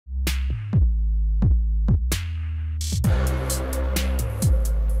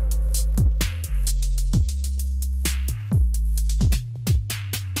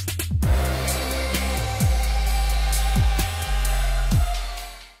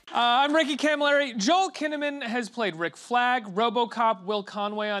I'm Ricky Camilleri. Joel Kinnaman has played Rick Flag, RoboCop, Will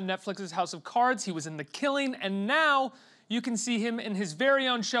Conway on Netflix's House of Cards. He was in The Killing, and now you can see him in his very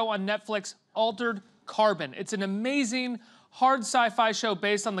own show on Netflix, Altered Carbon. It's an amazing, hard sci-fi show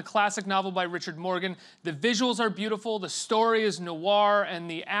based on the classic novel by Richard Morgan. The visuals are beautiful, the story is noir,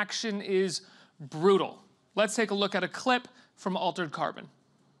 and the action is brutal. Let's take a look at a clip from Altered Carbon.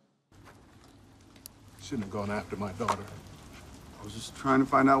 Shouldn't have gone after my daughter. I was just trying to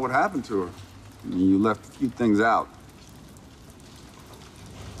find out what happened to her. I mean, you left a few things out.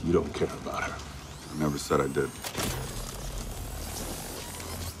 You don't care about her. I never said I did.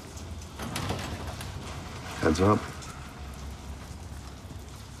 Heads up.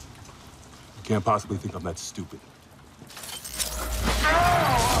 You can't possibly think I'm that stupid.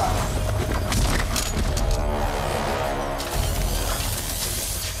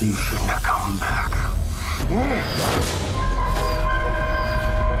 You shouldn't have come back.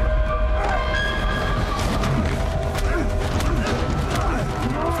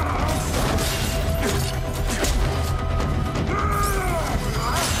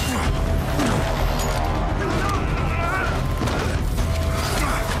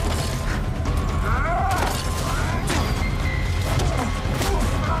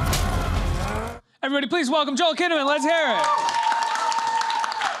 Everybody, please welcome Joel Kinnaman. Let's hear it.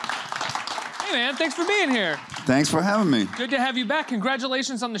 Hey, man, thanks for being here. Thanks for having me. Good to have you back.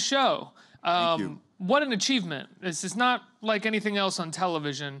 Congratulations on the show. Thank you. What an achievement. This is not like anything else on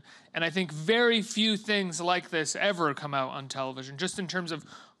television, and I think very few things like this ever come out on television, just in terms of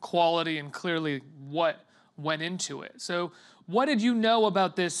quality and clearly what went into it. So what did you know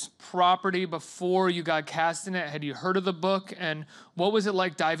about this property before you got cast in it? Had you heard of the book? And what was it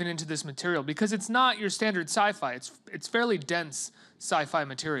like diving into this material? Because it's not your standard sci-fi. It's fairly dense sci-fi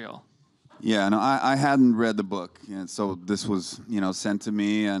material. Yeah, no, I hadn't read the book, so this was, sent to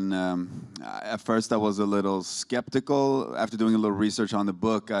me, and at first I was a little skeptical. After doing a little research on the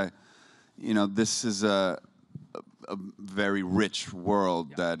book, this is a very rich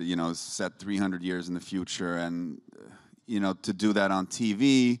world that, is set 300 years in the future, and, to do that on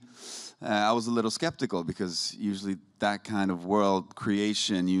TV, I was a little skeptical because usually that kind of world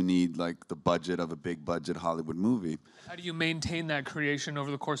creation, you need like the budget of a big budget Hollywood movie. How do you maintain that creation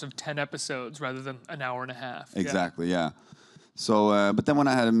over the course of 10 episodes rather than an hour and a half? Exactly, yeah. So, but then when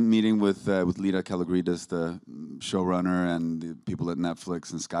I had a meeting with Lita Kalogridis, the showrunner, and the people at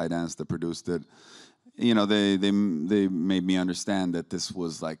Netflix and Skydance that produced it, they made me understand that this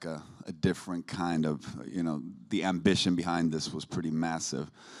was like a different kind of, the ambition behind this was pretty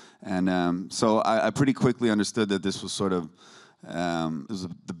massive. And so I pretty quickly understood that this was sort of, it was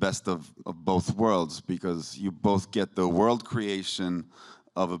the best of both worlds, because you both get the world creation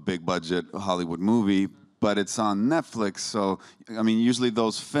of a big budget Hollywood movie, but it's on Netflix. So, I mean, usually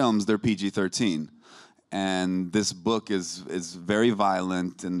those films, they're PG-13. And this book is very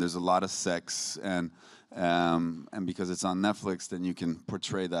violent, and there's a lot of sex, and because it's on Netflix, then you can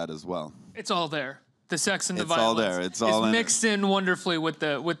portray that as well. It's all there. The sex and the it's violence. All there. It's all mixed in wonderfully with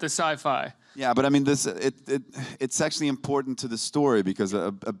the sci-fi. Yeah, but I mean, it's actually important to the story, because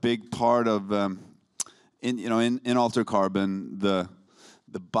a big part of in Altered Carbon, the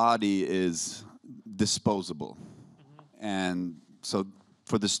body is disposable, and so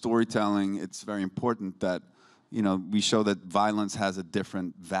for the storytelling, it's very important that we show that violence has a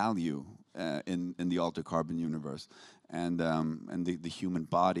different value in the Altered Carbon universe, and the human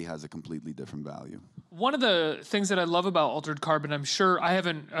body has a completely different value. One of the things that I love about Altered Carbon, I'm sure I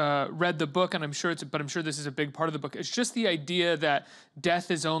haven't read the book, and I'm sure this is a big part of the book. It's just the idea that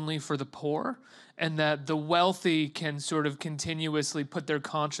death is only for the poor, and that the wealthy can sort of continuously put their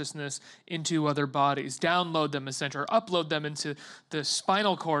consciousness into other bodies, download them essentially, or upload them into the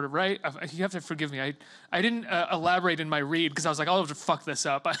spinal cord, right? You have to forgive me. I didn't elaborate in my read because I was like, I'll have to fuck this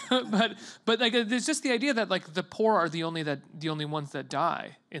up. but like, there's just the idea that like the poor are the only ones that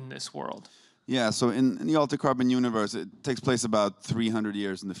die in this world. Yeah, so in the Altered Carbon universe, it takes place about 300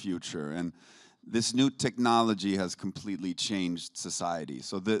 years in the future, and this new technology has completely changed society.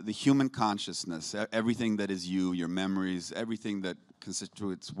 So the human consciousness, everything that is you, your memories, everything that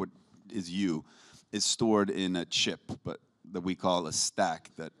constitutes what is you, is stored in a chip, but that we call a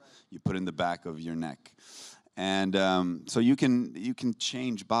stack that you put in the back of your neck. And so you can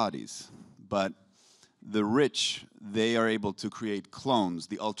change bodies, but the rich, they are able to create clones,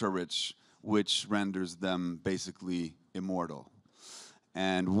 the ultra-rich, which renders them basically immortal.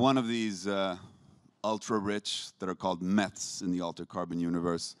 And one of these ultra-rich that are called meths in the Altered Carbon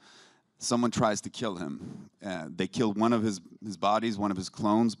universe, someone tries to kill him. They kill one of his bodies, one of his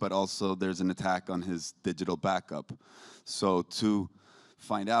clones, but also there's an attack on his digital backup. So to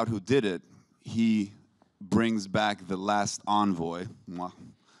find out who did it, he brings back the last envoy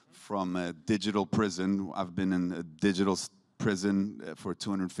from a digital prison. I've been in a digital prison for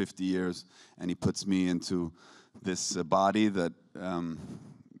 250 years, and he puts me into this body that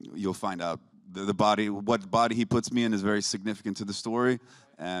you'll find out. What body he puts me in is very significant to the story,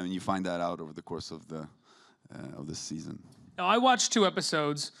 and you find that out over the course of this season. Now, I watched 2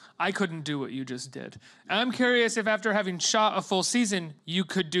 episodes. I couldn't do what you just did. And I'm curious if after having shot a full season, you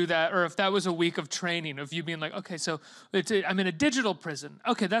could do that, or if that was a week of training, of you being like, okay, so I'm in a digital prison.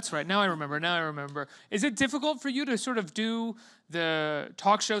 Okay, that's right. Now I remember. Is it difficult for you to sort of do the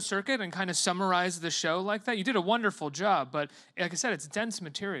talk show circuit and kind of summarize the show like that? You did a wonderful job, but like I said, it's dense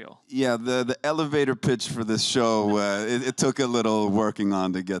material. Yeah, the elevator pitch for this show, it took a little working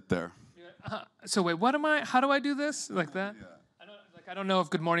on to get there. So wait, how do I do this? Like that? Yeah. I don't know if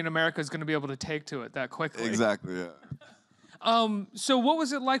Good Morning America is going to be able to take to it that quickly. Exactly, yeah. So what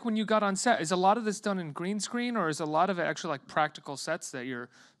was it like when you got on set? Is a lot of this done in green screen, or is a lot of it actually like practical sets that you're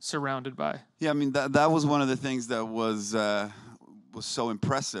surrounded by? Yeah, I mean, that was one of the things that was so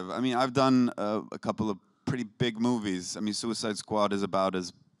impressive. I mean, I've done a couple of pretty big movies. I mean, Suicide Squad is about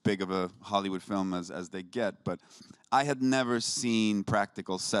as big of a Hollywood film as they get, but I had never seen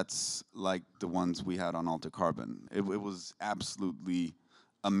practical sets like the ones we had on Altered Carbon. It was absolutely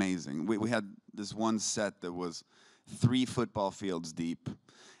amazing. We had this one set that was 3 football fields deep,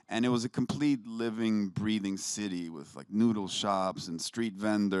 and it was a complete living, breathing city with like noodle shops and street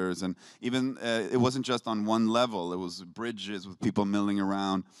vendors, and even it wasn't just on one level. It was bridges with people milling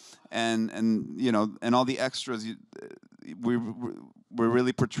around, and you know, and all the extras. We're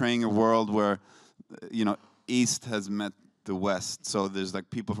really portraying a world where, you know, East has met the West. So there's like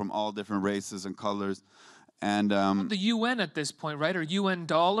people from all different races and colors. And the UN at this point, right? Or UN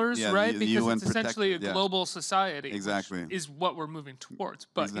dollars, yeah, right? The because UN it's essentially a global society. Exactly. Which is what we're moving towards.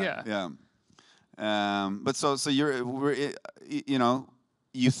 But yeah. But so you know,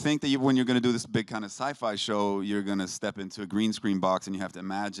 you think that when you're going to do this big kind of sci-fi show, you're going to step into a green screen box and you have to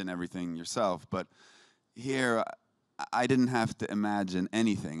imagine everything yourself. But here, I didn't have to imagine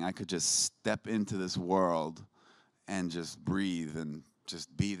anything. I could just step into this world and just breathe and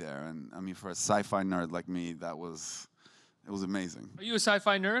just be there. And I mean, for a sci-fi nerd like me, it was amazing. Are you a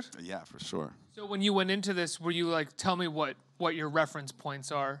sci-fi nerd? Yeah, for sure. So when you went into this, were you like, tell me what your reference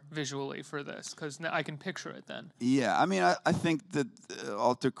points are visually for this? Because I can picture it then. Yeah, I mean, I think that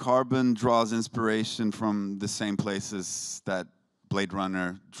Altered Carbon draws inspiration from the same places that Blade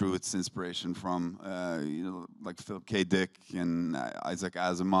Runner drew its inspiration from, you know, like Philip K. Dick and Isaac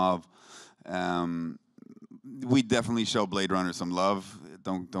Asimov. We definitely show Blade Runner some love.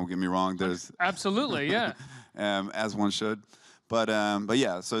 Don't get me wrong. There's absolutely, yeah. As one should, but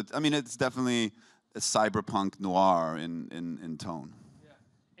yeah. So I mean, it's definitely a cyberpunk noir in tone. Yeah.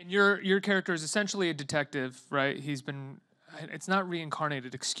 And your character is essentially a detective, right? It's not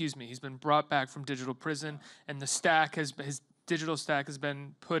reincarnated. Excuse me. He's been brought back from digital prison, and his digital stack has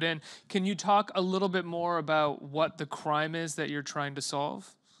been put in. Can you talk a little bit more about what the crime is that you're trying to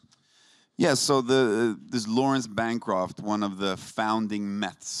solve? Yeah, so this Laurens Bancroft, one of the founding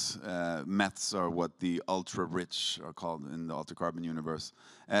meths. Meths are what the ultra-rich are called in the Altered Carbon universe.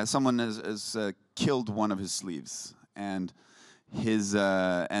 Someone has killed one of his sleeves, and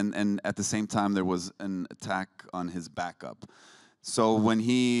and at the same time there was an attack on his backup. So when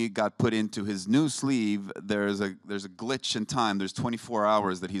he got put into his new sleeve, there's a glitch in time. There's 24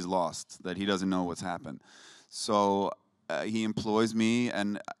 hours that he's lost, that he doesn't know what's happened. So he employs me,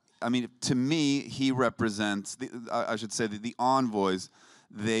 and I mean, to me, he represents, I should say that the envoys,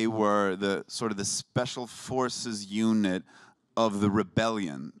 they were the sort of the special forces unit of the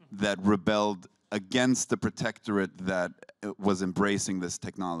rebellion that rebelled against the protectorate that was embracing this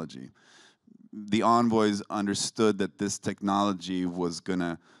technology. The envoys understood that this technology was going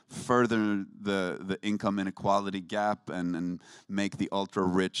to further the income inequality gap and make the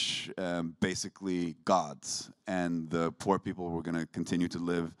ultra-rich basically gods. And the poor people were going to continue to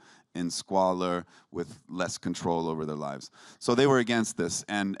live in squalor with less control over their lives. So they were against this.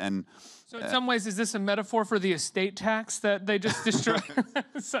 So in some ways, is this a metaphor for the estate tax that they just destroyed?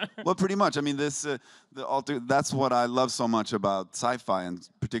 Well, pretty much. I mean, that's what I love so much about sci-fi, and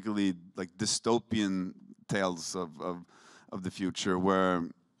particularly like dystopian tales of the future, where,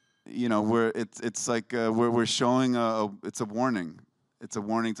 you know, it's like we're showing it's a warning. It's a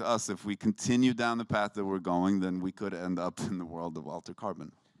warning to us. If we continue down the path that we're going, then we could end up in the world of Altered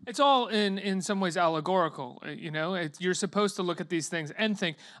Carbon. It's all in some ways allegorical, you know. You're supposed to look at these things and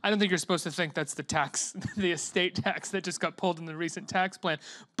think. I don't think you're supposed to think that's the tax, the estate tax that just got pulled in the recent tax plan.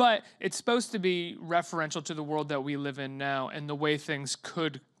 But it's supposed to be referential to the world that we live in now and the way things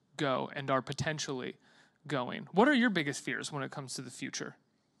could go and are potentially going. What are your biggest fears when it comes to the future?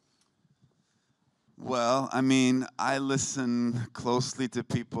 Well, I mean, I listen closely to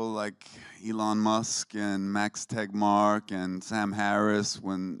people like Elon Musk and Max Tegmark and Sam Harris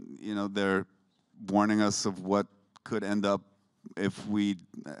when, you know, they're warning us of what could end up if we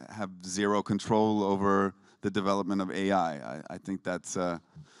have zero control over the development of AI. I think that's a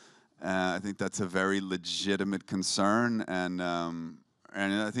very legitimate concern, and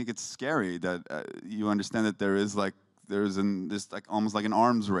I think it's scary that you understand that there's almost like an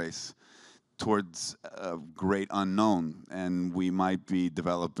arms race towards a great unknown, and we might be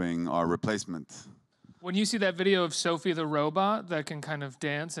developing our replacement. When you see that video of Sophie the robot that can kind of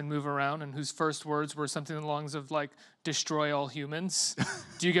dance and move around and whose first words were something along the lines of like, destroy all humans,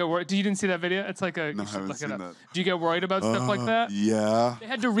 do you get worried? You didn't see that video? It's like a, No, you I should haven't look it seen up. that. Do you get worried about stuff like that? Yeah. They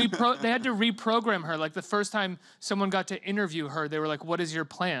had to reprogram her. Like the first time someone got to interview her, they were like, what is your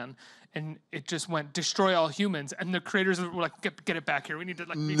plan? And it just went, destroy all humans. And the creators were like, get it back here. We need to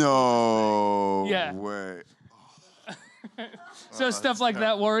like... No Yeah. way. So stuff like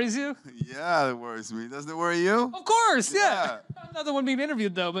that worries you? Yeah, it worries me. Doesn't it worry you? Of course, yeah. Yeah. Another one being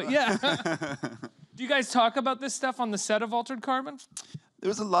interviewed though, but yeah. Do you guys talk about this stuff on the set of Altered Carbon?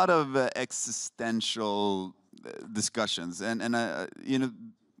 There's a lot of existential discussions, and you know,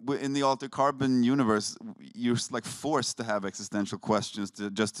 in the Altered Carbon universe, you're like forced to have existential questions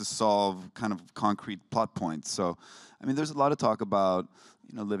just to solve kind of concrete plot points. So, I mean, there's a lot of talk about,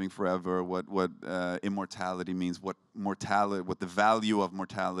 you know, living forever, what immortality means, what the value of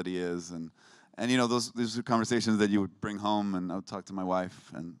mortality is, and you know, these are conversations that you would bring home, and I would talk to my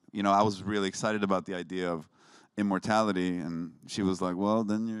wife, and you know, I was really excited about the idea of immortality, and she was like, well,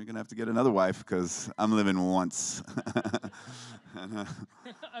 then you're gonna have to get another wife because I'm living once.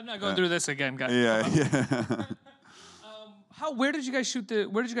 I'm not going through this again, guys. Yeah. Where did you guys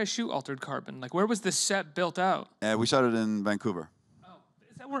shoot Altered Carbon? Like, where was the set built out? We shot it in Vancouver. Oh,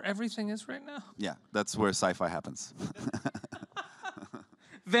 is that where everything is right now? Yeah, that's where Sci-Fi happens.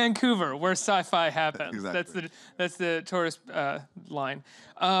 Vancouver, where Sci-Fi happens. Exactly. That's the tourist line.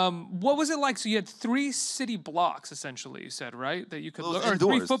 What was it like? So you had 3 city blocks, essentially. You said, right, that you could look, or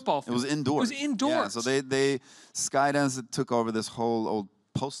 3 football fields. It was indoors. It was indoors. Yeah, so Skydance took over this whole old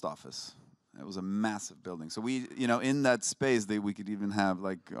post office. It was a massive building. So we, you know, in that space, we could even have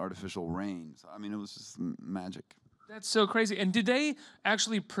like artificial rain. So, I mean, it was just magic. That's so crazy. And did they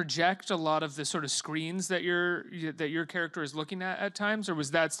actually project a lot of the sort of screens that your character is looking at times, or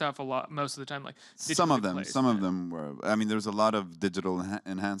was that stuff most of the time like some of them were. I mean, there's a lot of digital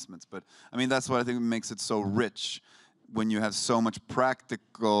enhancements, but I mean that's what I think makes it so rich when you have so many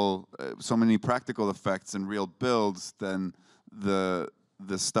practical effects and real builds. Then the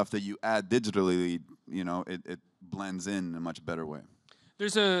stuff that you add digitally, you know, it blends in a much better way.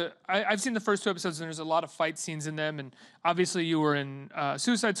 I've seen the first 2 episodes, and there's a lot of fight scenes in them, and obviously you were in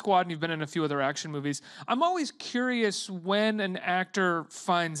Suicide Squad, and you've been in a few other action movies. I'm always curious when an actor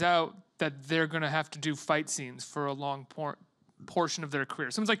finds out that they're going to have to do fight scenes for a long portion of their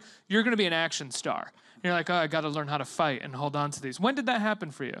career. Someone's like, you're going to be an action star. And you're like, oh, I got to learn how to fight and hold on to these. When did that happen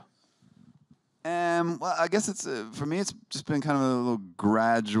for you? Well, I guess it's for me. It's just been kind of a little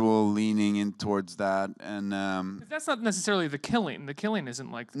gradual leaning in towards that, and that's not necessarily the killing. The killing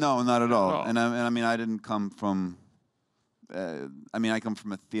isn't like no, not at all. And I mean, I didn't come from. I mean, I come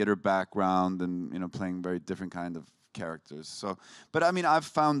from a theater background, and you know, playing very different kind of characters. So, but I mean, I've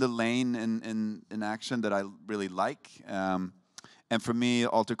found a lane in action that I really like. And for me,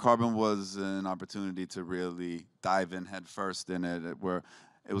 Altered Carbon was an opportunity to really dive in head first in it, where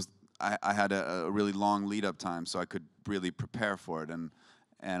it was. I had a really long lead-up time, so I could really prepare for it, and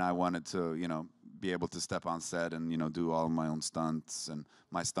I wanted to, you know, be able to step on set and, you know, do all of my own stunts. And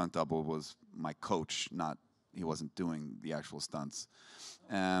my stunt double was my coach, he wasn't doing the actual stunts.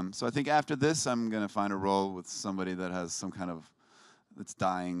 So I think after this, I'm gonna find a role with somebody that has some kind of that's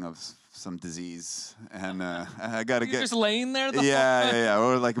dying of some disease, and I gotta You're just laying there. Yeah,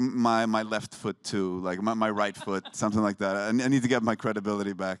 or like my left foot too, like my right foot, something like that. I need to get my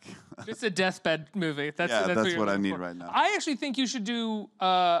credibility back. It's a deathbed movie. That's what I need right now. I actually think you should do.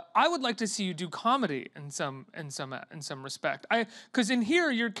 I would like to see you do comedy in some respect. Because in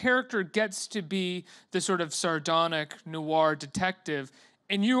here your character gets to be the sort of sardonic noir detective.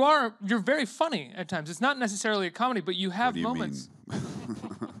 And you're very funny at times. It's not necessarily a comedy, but you have moments.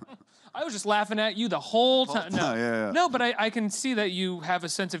 I was just laughing at you the whole time. No, yeah. no, but I can see that you have a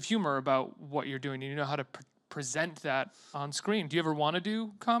sense of humor about what you're doing. You know how to present that on screen. Do you ever want to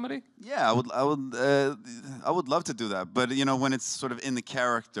do comedy? Yeah, I would love to do that, but you know, when it's sort of in the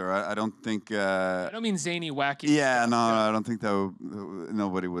character, I don't think. I don't mean zany, wacky. Yeah, stuff. no, I don't think that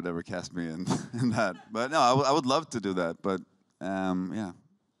nobody would ever cast me in, in that. But no, I would love to do that. But yeah.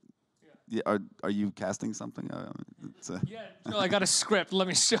 Yeah, are you casting something? Yeah, no, I got a script. Let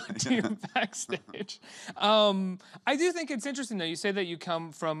me show it to you backstage. I do think it's interesting, though. You say that you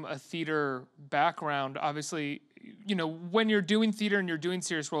come from a theater background. Obviously, you know, when you're doing theater and you're doing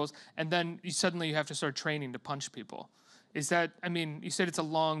serious roles, and then suddenly you have to start training to punch people. Is that, I mean, you said it's a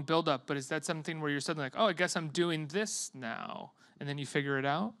long build-up, but is that something where you're suddenly like, oh, I guess I'm doing this now, and then you figure it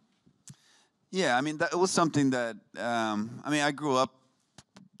out? Yeah, I mean, it was something that, I mean, I grew up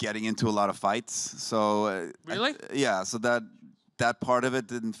getting into a lot of fights, so really, yeah. So that part of it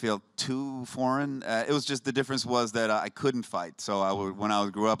didn't feel too foreign. It was just the difference was that I couldn't fight. So when I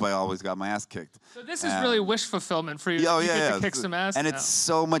grew up, I always got my ass kicked. So this is really wish fulfillment for you. Oh, You yeah, get to kick some ass. And now. it's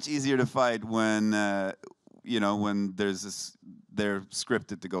so much easier to fight when you know, when they're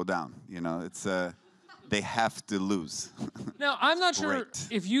scripted to go down. You know, it's they have to lose. Now, I'm not sure Great.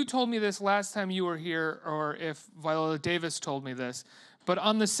 if you told me this last time you were here or if Viola Davis told me this, but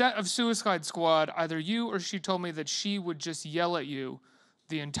on the set of Suicide Squad, either you or she told me that she would just yell at you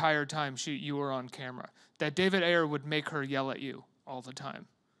the entire time you were on camera. That David Ayer would make her yell at you all the time.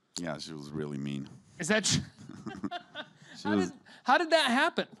 Yeah, she was really mean. Is that true? How did that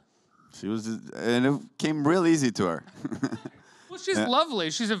happen? She was just, and it came real easy to her. Well, she's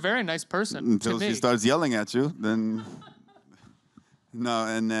lovely. She's a very nice person. Until to me. she starts yelling at you, then no.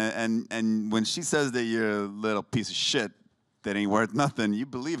 And when she says that you're a little piece of shit that ain't worth nothing, you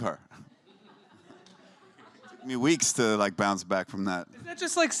believe her. It took me weeks to like bounce back from that. Is that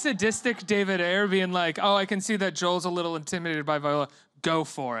just like sadistic David Ayer being like, oh, I can see that Joel's a little intimidated by Viola. Go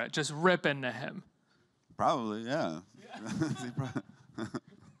for it. Just rip into him. Probably, yeah.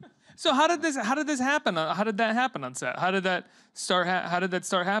 So how did this happen? How did that happen on set? How did that start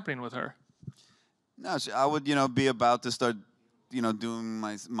happening with her? No, I would, you know, be about to start, you know, doing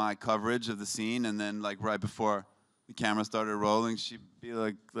my coverage of the scene, and then like right before the camera started rolling, she'd be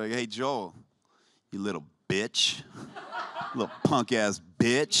like, "Hey, Joel, you little bitch, little punk ass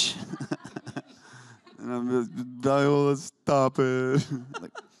bitch," and I'm just, "Viola, stop it!"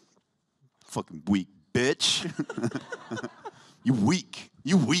 Like, fucking weak bitch. You weak.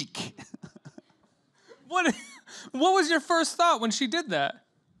 You weak. What was your first thought when she did that?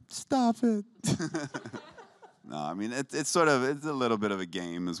 Stop it. No, I mean, it's a little bit of a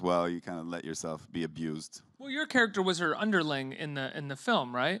game as well. You kind of let yourself be abused. Well, your character was her underling in the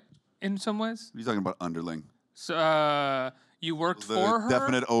film, right? In some ways. What are you talking about, underling? So you worked for her.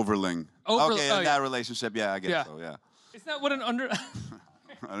 Definite overling. Okay, in that relationship, yeah, I guess so. Yeah. Is that what an under?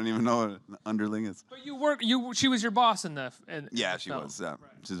 I don't even know what an underling is. But she was your boss in the. Yeah, she was. Yeah,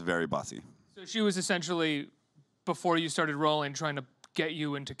 she's very bossy. So she was essentially, before you started rolling, trying to get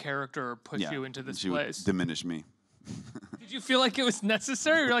you into character or push you into this place. Would diminish me. Did you feel like it was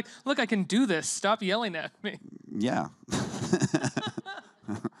necessary? You're like, look, I can do this. Stop yelling at me. Yeah.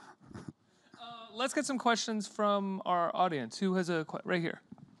 Let's get some questions from our audience. Who has a question? Right here.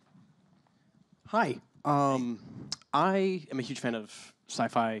 Hi. I am a huge fan of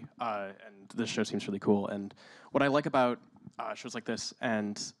Sci-Fi, and this show seems really cool. And what I like about shows like this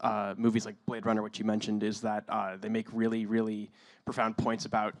and movies like Blade Runner, which you mentioned, is that they make really, really profound points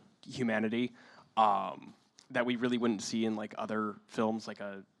about humanity that we really wouldn't see in like other films, like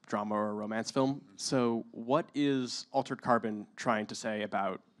a drama or a romance film. So, what is Altered Carbon trying to say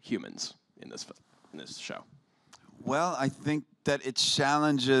about humans in this show? Well, I think that it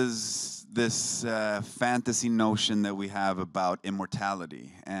challenges this fantasy notion that we have about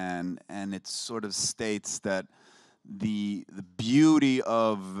immortality, and it sort of states that the beauty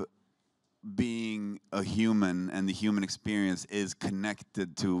of being a human and the human experience is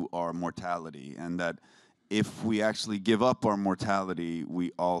connected to our mortality, and that if we actually give up our mortality,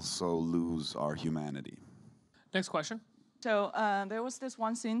 we also lose our humanity. Next question. So there was this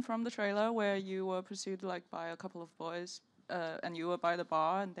one scene from the trailer where you were pursued like by a couple of boys, and you were by the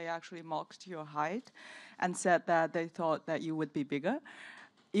bar, and they actually mocked your height, and said that they thought that you would be bigger,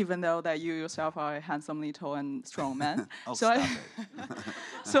 even though that you yourself are a handsomely tall and strong man. So I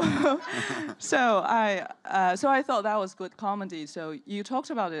thought that was good comedy. So you talked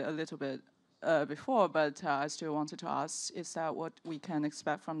about it a little bit before, but I still wanted to ask, is that what we can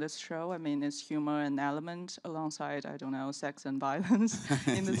expect from this show? I mean, is humor an element alongside, I don't know, sex and violence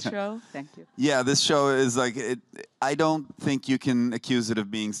in this show? Thank you. Yeah, this show is like it. I don't think you can accuse it of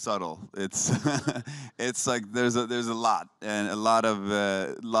being subtle. It's it's like there's a lot and a lot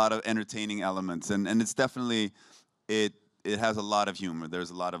of entertaining elements, and it's definitely it has a lot of humor. There's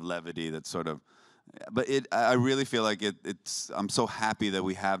a lot of levity that sort of. But I really feel like it's. I'm so happy that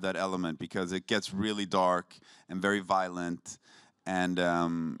we have that element because it gets really dark and very violent, and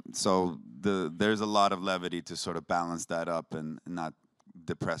so there's a lot of levity to sort of balance that up and not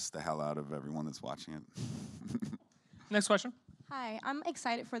depress the hell out of everyone that's watching it. Next question. Hi, I'm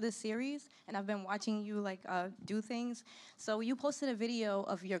excited for this series, and I've been watching you do things. So you posted a video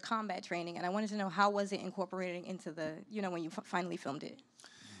of your combat training, and I wanted to know how was it incorporated into the, when you finally filmed it?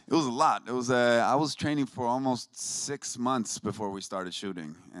 It was a lot. It was I was training for almost 6 months before we started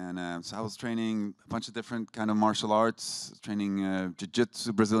shooting, and so I was training a bunch of different kind of martial arts, training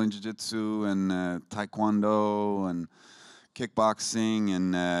jiu-jitsu, Brazilian jiu-jitsu, and taekwondo, and kickboxing,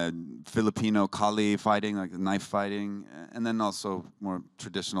 and Filipino kali fighting, like knife fighting, and then also more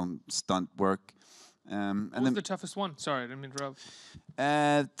traditional stunt work. What was the toughest one? Sorry, I didn't mean to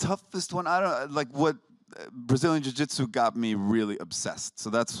interrupt. Toughest one, I don't like what. Brazilian Jiu-Jitsu got me really obsessed, so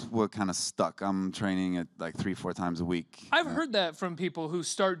that's what kind of stuck. I'm training it like 3-4 times a week. I've heard that from people who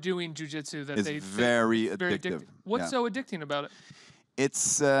start doing jiu-jitsu that It's very addictive. What's so addicting about it?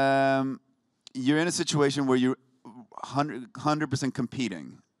 It's you're in a situation where you're 100%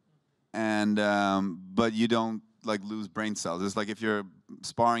 competing, and but you don't like lose brain cells. It's like if you're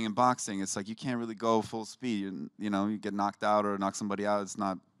sparring and boxing, it's like you can't really go full speed. You get knocked out or knock somebody out. It's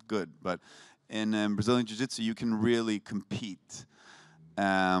not good, but in Brazilian Jiu-Jitsu, you can really compete,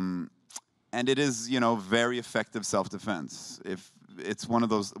 and it is, very effective self-defense. If it's one of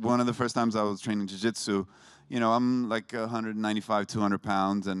the first times I was training Jiu-Jitsu, I'm like 195, 200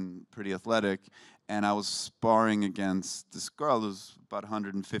 pounds and pretty athletic, and I was sparring against this girl who's about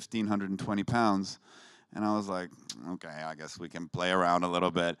 115, 120 pounds. And I was like, okay, I guess we can play around a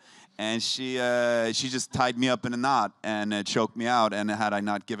little bit. And she just tied me up in a knot and choked me out. And had I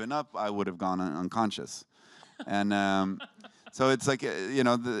not given up, I would have gone unconscious. And so it's like,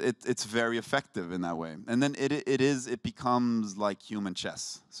 it's very effective in that way. And then it becomes like human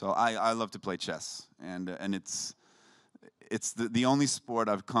chess. So I love to play chess. And it's the only sport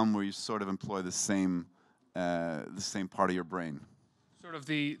I've come where you sort of employ the same part of your brain. Sort of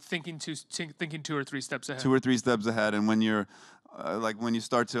the thinking 2 or 3 steps ahead. 2 or 3 steps ahead, and when you're when you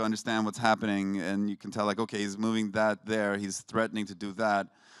start to understand what's happening, and you can tell like, okay, he's moving that there, he's threatening to do that.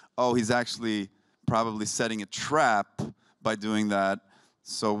 Oh, he's actually probably setting a trap by doing that.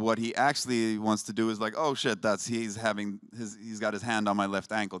 So what he actually wants to do is like, oh shit, he's got his hand on my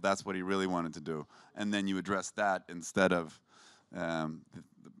left ankle. That's what he really wanted to do, and then you address that instead of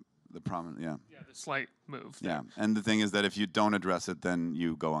the prominent, yeah. Yeah, the slight move. Yeah, and the thing is that if you don't address it, then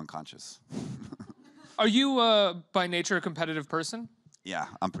you go unconscious. Are you by nature a competitive person? Yeah,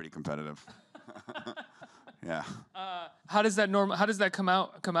 I'm pretty competitive. Yeah. How does that come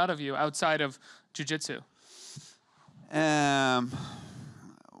out of you outside of jiu-jitsu?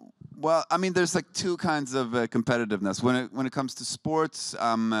 Well, I mean, there's like 2 kinds of competitiveness. When it comes to sports,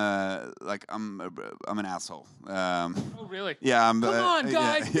 I'm an asshole. Oh, really? Yeah. Come on,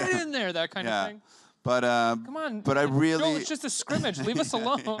 guys, yeah. get in there, that kind of thing. But come on. But I really. No, it's just a scrimmage. Leave us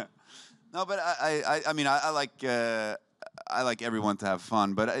alone. Yeah. No, but I mean, I like everyone to have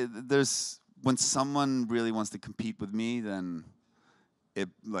fun. But when someone really wants to compete with me, then I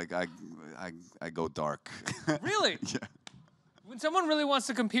go dark. Really? Yeah. When someone really wants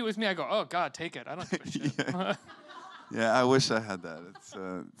to compete with me, I go, oh, God, take it. I don't give a shit. Yeah, I wish I had that. It's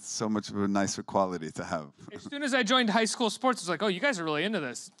so much of a nicer quality to have. As soon as I joined high school sports, it was like, oh, you guys are really into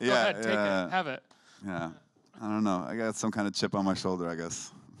this. Go ahead, take it, have it. Yeah, I don't know. I got some kind of chip on my shoulder, I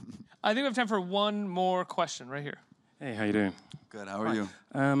guess. I think we have time for one more question right here. Hey, how you doing? Good, how are you?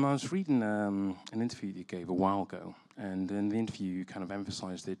 I was reading an interview you gave a while ago, and in the interview you kind of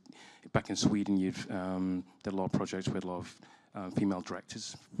emphasized that back in Sweden you'd did a lot of projects with a lot of female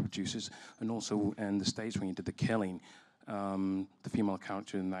directors, producers, and also in the States when you did The Killing, the female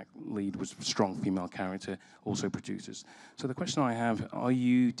character in that lead was a strong female character, also producers. So the question I have, do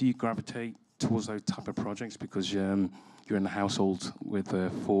you gravitate towards those type of projects because you're in the household with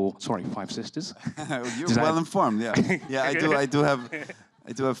 5 sisters? You're well informed, yeah. Yeah, I do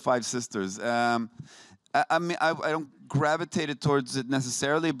have 5 sisters. I mean, I don't gravitate towards it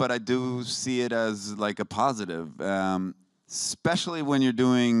necessarily, but I do see it as like a positive. Especially when you're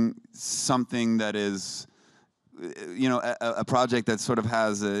doing something that is you know, a project that sort of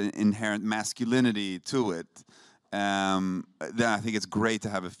has an inherent masculinity to it, then I think it's great to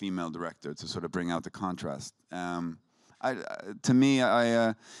have a female director to sort of bring out the contrast. To me,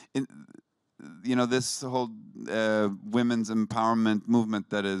 you know, this whole women's empowerment movement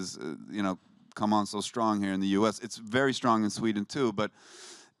that is, you know, come on so strong here in the U.S. It's very strong in Sweden too, but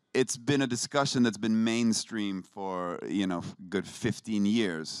it's been a discussion that's been mainstream for, you know, good 15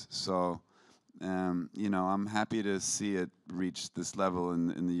 years. So, you know, I'm happy to see it reach this level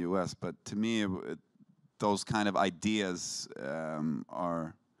in the U.S. But to me, those kind of ideas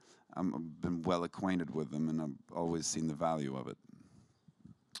I've been well acquainted with them, and I've always seen the value of it.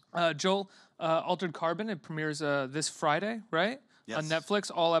 Joel, Altered Carbon, it premieres this Friday, right? Yes. On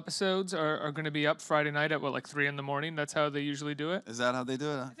Netflix. All episodes are going to be up Friday night at, what, like 3 in the morning? That's how they usually do it? Is that how they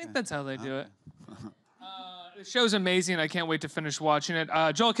do it? I think that's how they do it. The show's amazing. I can't wait to finish watching it.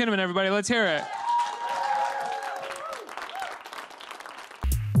 Joel Kinnaman, everybody, let's hear it.